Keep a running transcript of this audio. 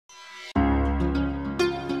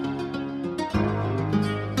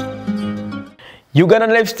Uganda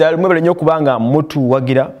lifestyle mwebale nnyo kubanga mutu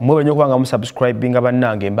wagira mwebale nnyo kubanga musubscribinga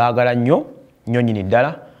bannange mbagala nnyo nyinyi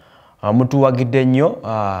ddala mutu wagidde nnyo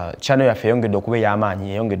channel yaffe yongedde okuba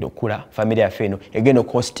y'amaanyi yongedde okula family yaffe eno egenda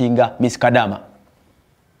okostinga Miss Kadama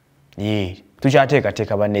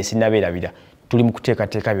tukyateekateeka banne sinnabeerabira tuli mu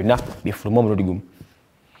kuteekateeka byonna bifuluma omulundi gumu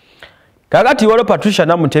kakati waliwo Patricia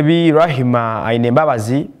Namutebi Rahima Aine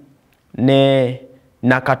Mbabazi ne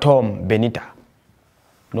Nakatom Benita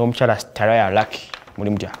n'omukyala Staraya Lucky muli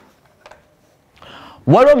mutya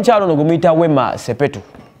waliwo omukyala ono gumuyita Wema Sepetu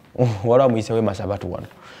waliwo amuyise Wema Sepetu wano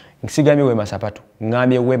nsigamye Wema Sepetu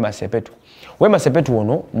ngambye Wema Sepetu Wema Sepetu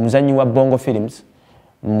ono muzanyi wa Bongo Films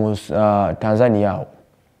mu Tanzania awo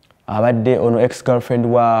abadde ono ex-girlfriend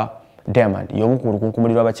wa Diamond y'omukulu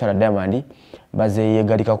kunkumulirwa abakyala Diamond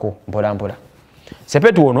bazeyegalikako mpola mpola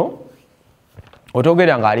Sepetu ono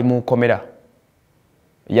otogera nga ali mu komera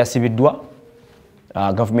yasibiddwa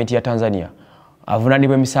government ya Tanzania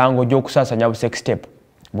avunanibwa emisango gy'okusaasanya bu sex tape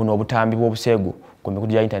buno obutambi bw'obusego ku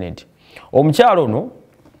mikutu ya internet omukyalo ono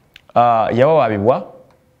yawabibwa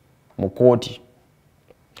mu kooti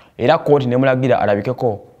era kooti nemulagira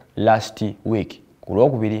alabikeko last week ku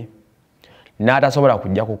Lwokubiri n'atasobola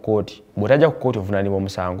kujja ku kooti bw'otajja ku kooti ovunanibwa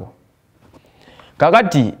omusango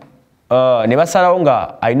kakati ne basalawo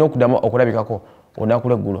nga alina okuddamu okulabikako olunaku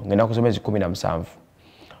lw'eggulo ng'ennaku z'omwezi 17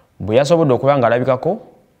 bwe yasobodde okuba nga alabikako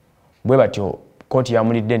bwe batyo kooti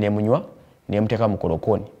yamulidde n'emunywa n'emuteeka mu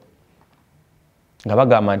kolokoni nga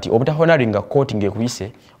bagamba nti obutahonaringa kooti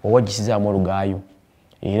ng'ekuyise oba ogisizaamu olugaayo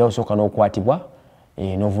era osooka n'okukwatibwa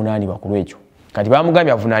n'ovunaanibwa ku lwekyo kati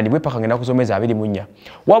bamugambye avunaanibwe paka ng'ennaku z'omwezi 24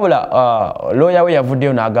 wabula looya we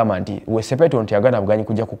yavuddeyo n'agamba nti we Sepetu nti yagaana buganyi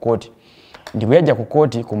kujja ku kooti nti bwe yajja ku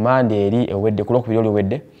kooti ku Mande eri ewedde ku Lwokubiri oli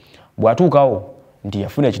ewedde bw'atuukawo nti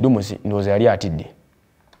yafuna ekidumusi ndowooza yali atidde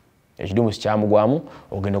ekidumusi kyamugwamu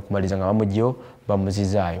ogenda okumaliza nga bamugyeyo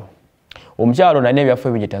bamuzizaayo omukyalo nalina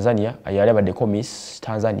ebyaffe bingi Tanzania yali abaddeko Miss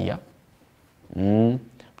Tanzania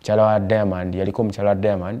mukyala wa Diamond yaliko omukyala wa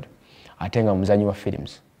Diamond ate nga muzanyi wa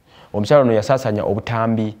films omukyalo ono yasaasanya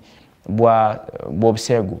obutambi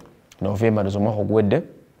bw'obusego November z'omwaka oguwedde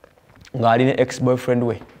ng'ali ne ex-boyfriend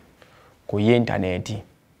we ku internet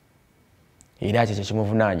era kyekyo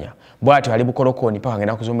kimuvunaanya bw'atyo ali bukolokoni paka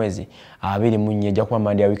ng'ennaku z'omwezi 24 ejja kuba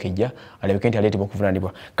Mande ya wiiki ejja alabike nti aleetebwa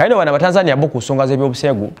okuvunaanibwa kalino bano Abatanzania bo ku nsonga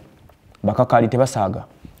z'ebyobusegu bakakaali tebasaaga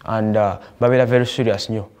and babeera very serious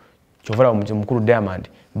nnyo kyova mukulu Diamond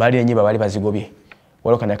bali enyiba bali bazigobye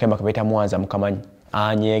waliwo kanakema kabeeta Mwanza mukamanyi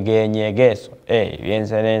anyegenyegeso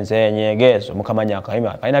byensenense nyegeso mukamanyi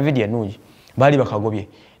akayima alina video ennungi bali bakagobye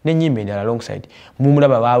n'ennyimba endala alongside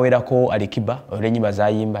mumulaba baweerako Alikiba olw'ennyimba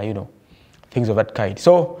zayimba you know things of that kind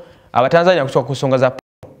so Abatanzania kusoka ku nsonga za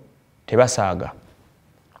tebasaaga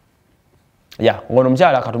ngono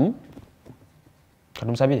omukyala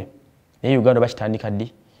katumusabire naye Uganda bakitandika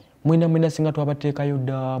ddi mwina singa twabateekayo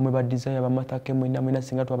dda mwe badizaya bamatake mwina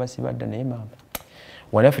singa twabasiba dda naye maama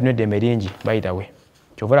wanaffe nnyo eddembe lingi bayitawe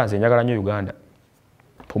kyova nze njagala nnyo Uganda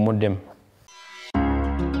pumuddemu